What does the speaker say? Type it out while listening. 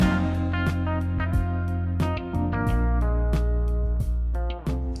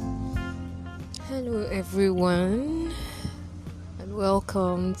everyone, and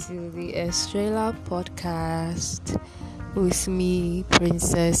welcome to the Estrella podcast with me,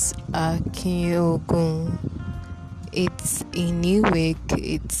 Princess Akin. It's a new week,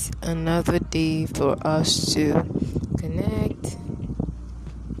 it's another day for us to connect,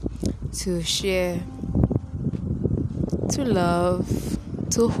 to share, to love,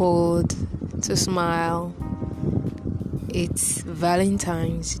 to hold, to smile. It's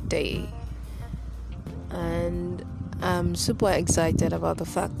Valentine's Day. And I'm super excited about the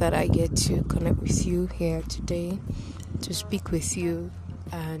fact that I get to connect with you here today, to speak with you,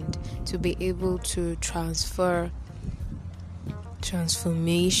 and to be able to transfer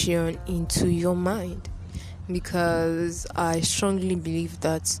transformation into your mind, because I strongly believe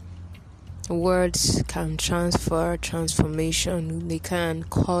that words can transfer transformation. They can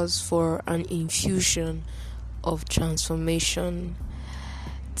cause for an infusion of transformation.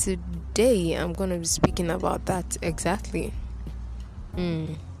 Today I'm going to be speaking about that exactly.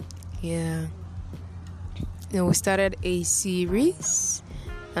 We started a series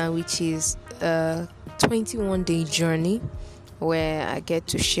which is a 21-day journey where I get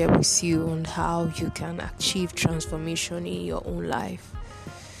to share with you on how you can achieve transformation in your own life.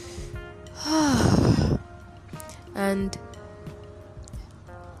 And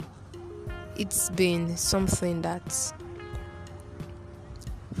it's been something that's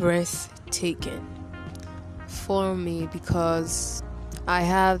breathtaking for me, because I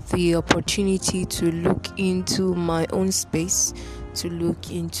have the opportunity to look into my own space, to look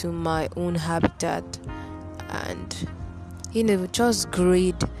into my own habitat, and just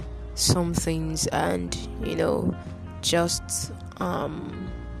grade some things, and just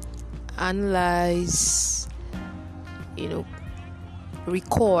analyze,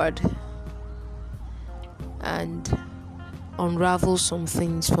 record, and unravel some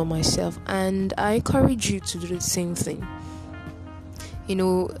things for myself. And I encourage you to do the same thing.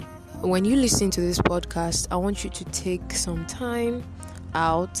 When you listen to this podcast, I want you to take some time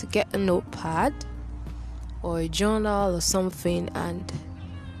out to get a notepad or a journal or something and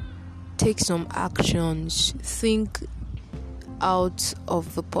take some actions. Think out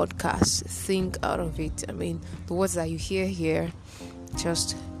of the podcast. Think out of it. The words that you hear here,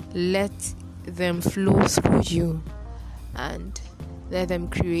 just let them flow through you and let them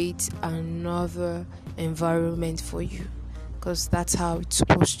create another environment for you, because that's how it's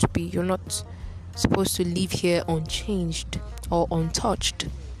supposed to be. You're not supposed to live here unchanged or untouched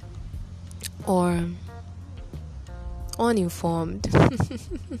or uninformed.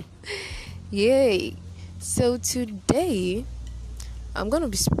 Yay! So today I'm going to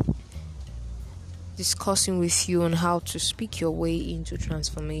be discussing with you on how to speak your way into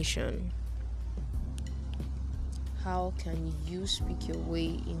transformation. How can you speak your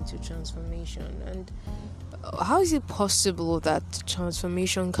way into transformation? And how is it possible that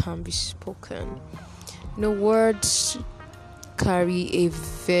transformation can be spoken? Words carry a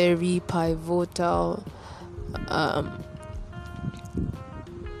very pivotal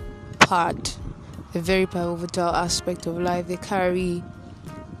part, a very pivotal aspect of life. They carry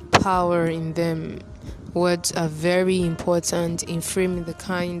power in them. Words are very important in framing the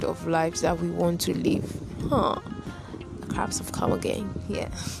kind of lives that we want to live. The crabs have come again.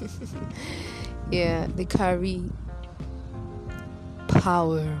 They carry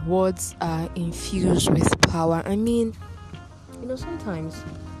power. Words are infused with power. Sometimes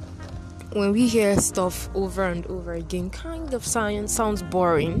when we hear stuff over and over again, kind of science sounds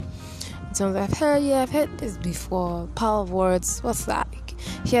boring. It sounds like, I've heard this before. Power of words, what's that?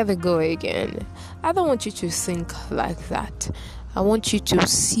 Here we go again. I don't want you to think like that. I want you to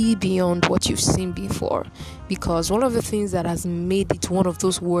see beyond what you've seen before, because one of the things that has made it one of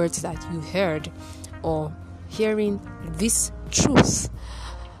those words that you heard, or hearing this truth,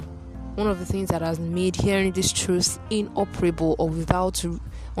 one of the things that has made hearing this truth inoperable or without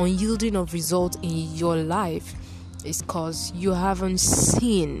unyielding of result in your life, is because you haven't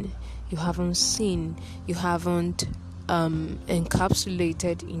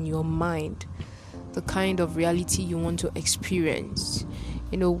encapsulated in your mind the kind of reality you want to experience.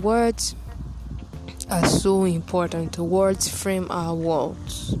 Words are so important. Words frame our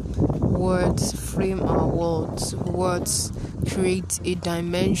worlds. Words create a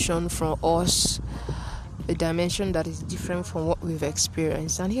dimension from us, a dimension that is different from what we've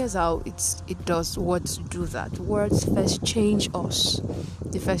experienced. And here's how it does. Words do that. Words first change us.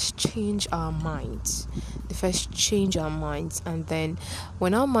 They first change our minds. And then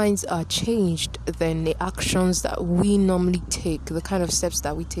when our minds are changed, then the actions that we normally take, the kind of steps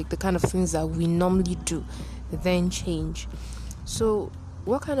that we take, the kind of things that we normally do, then change. So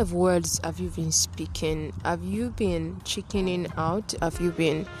what kind of words have you been speaking? Have you been chickening out? Have you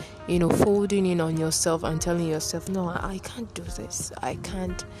been, folding in on yourself and telling yourself, no, I can't do this. I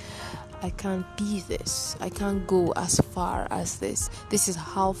can't be this. I can't go as far as this. This is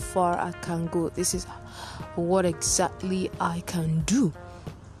how far I can go. This is what exactly I can do.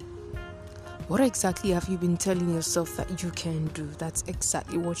 What exactly have you been telling yourself that you can do? That's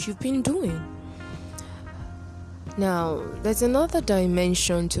exactly what you've been doing. Now, there's another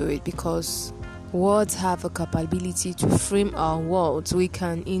dimension to it, because words have a capability to frame our worlds. We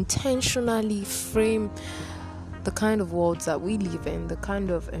can intentionally frame the kind of worlds that we live in, the kind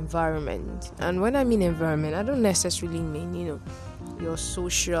of environment. And when I mean environment, I don't necessarily mean, your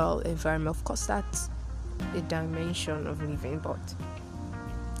social environment. Of course, that's a dimension of living, but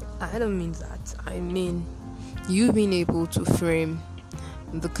I don't mean that. I mean you being able to frame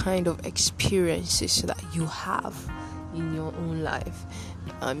the kind of experiences that you have in your own life.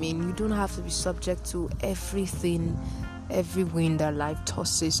 I mean, you don't have to be subject to everything, every wind that life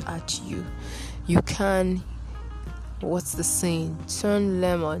tosses at you. You can, what's the saying? Turn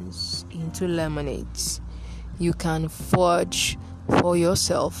lemons into lemonades. You can forge for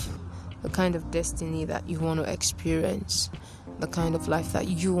yourself the kind of destiny that you want to experience, the kind of life that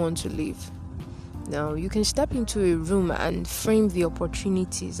you want to live. Now, you can step into a room and frame the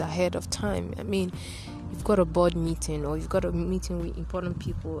opportunities ahead of time. I mean, you've got a board meeting or you've got a meeting with important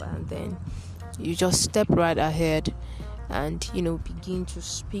people, and then you just step right ahead and, begin to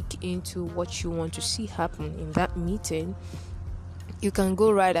speak into what you want to see happen in that meeting. You can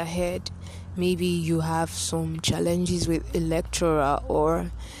go right ahead. Maybe you have some challenges with a lecturer,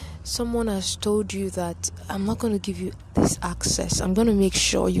 or someone has told you that I'm not going to give you this access. I'm going to make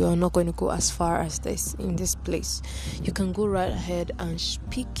sure you are not going to go as far as this in this place. You can go right ahead and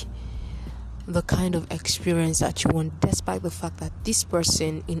speak the kind of experience that you want, despite the fact that this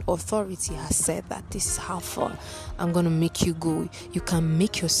person in authority has said that this is how far I'm going to make you go. You can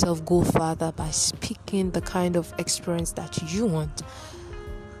make yourself go farther by speaking the kind of experience that you want,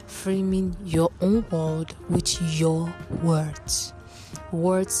 framing your own world with your words.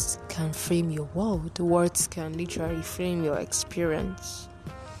 Words can frame your world. Words can literally frame your experience.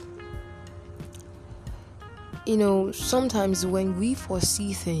 Sometimes when we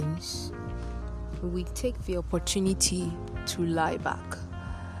foresee things, we take the opportunity to lie back.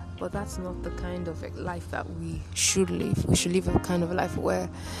 But that's not the kind of life that we should live. We should live a kind of life where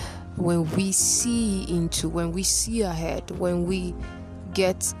when we see ahead, when we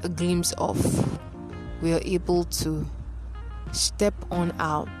get a glimpse of, we are able to step on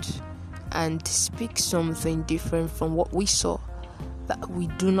out and speak something different from what we saw, that we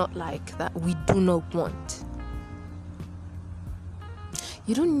do not like, that we do not want.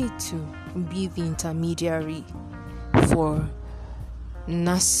 You don't need to be the intermediary for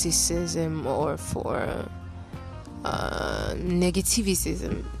narcissism or for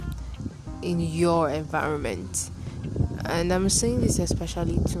negativism in your environment. And I'm saying this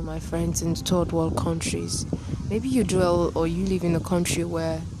especially to my friends in third world countries. Maybe you dwell or you live in a country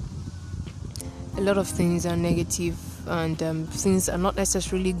where a lot of things are negative and things are not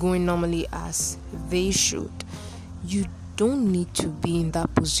necessarily going normally as they should. You don't need to be in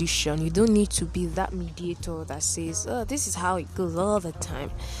that position. You don't need to be that mediator that says, oh, this is how it goes all the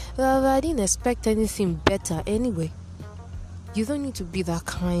time. I didn't expect anything better anyway. You don't need to be that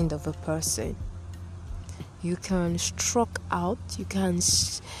kind of a person. You can struck out.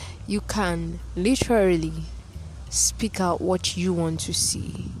 You can literally speak out what you want to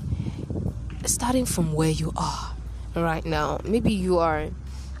see, starting from where you are right now. Maybe you are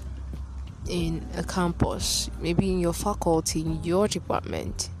in a campus, maybe in your faculty, in your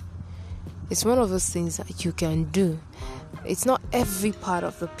department. It's one of those things that you can do. It's not every part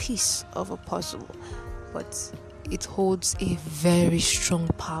of the piece of a puzzle, but it holds a very strong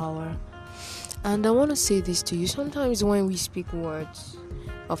power. And I want to say this to you. Sometimes when we speak words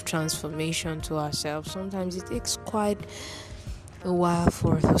of transformation to ourselves, sometimes it takes quite a while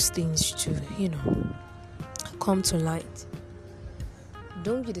for those things to, come to light.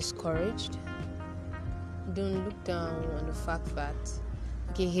 Don't be discouraged. Don't look down on the fact that,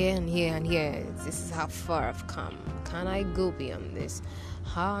 okay, here and here and here, this is how far I've come. Can I go beyond this?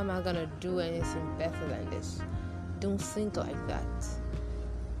 How am I going to do anything better than this? Don't think like that.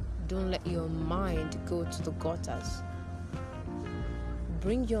 Don't let your mind go to the gutters.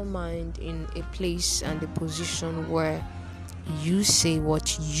 Bring your mind in a place and a position where you say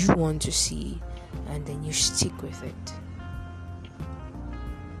what you want to see, and then you stick with it.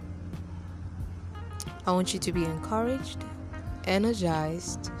 I want you to be encouraged,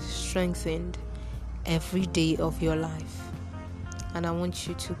 energized, strengthened every day of your life. and I want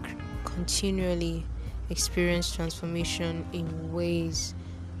you to continually experience transformation in ways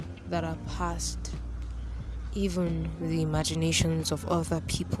that are past even the imaginations of other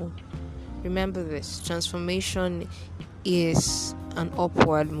people. Remember this: transformation is an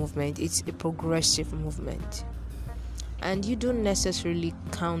upward movement, it's a progressive movement, and you don't necessarily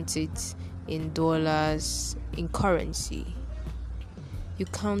count it in dollars, in currency. You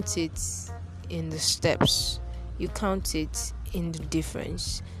count it in the steps, you count it in the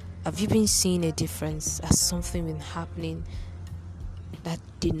difference. Have you been seeing a difference? Has something been happening that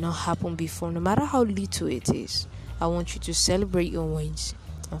did not happen before? No matter how little it is, I want you to celebrate your wins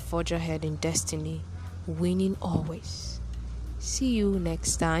and forge ahead in destiny, winning always. See you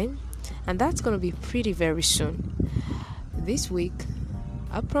next time, and that's gonna be pretty very soon. This week,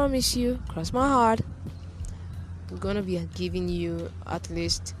 I promise you, cross my heart, I'm gonna be giving you at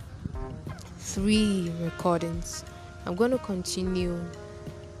least 3 recordings. I'm gonna continue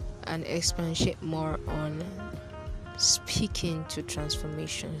and expatiate more on speaking to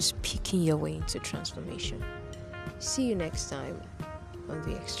transformation, speaking your way into transformation. See you next time on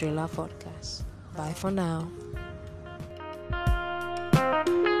the Extra Love Podcast. Bye for now.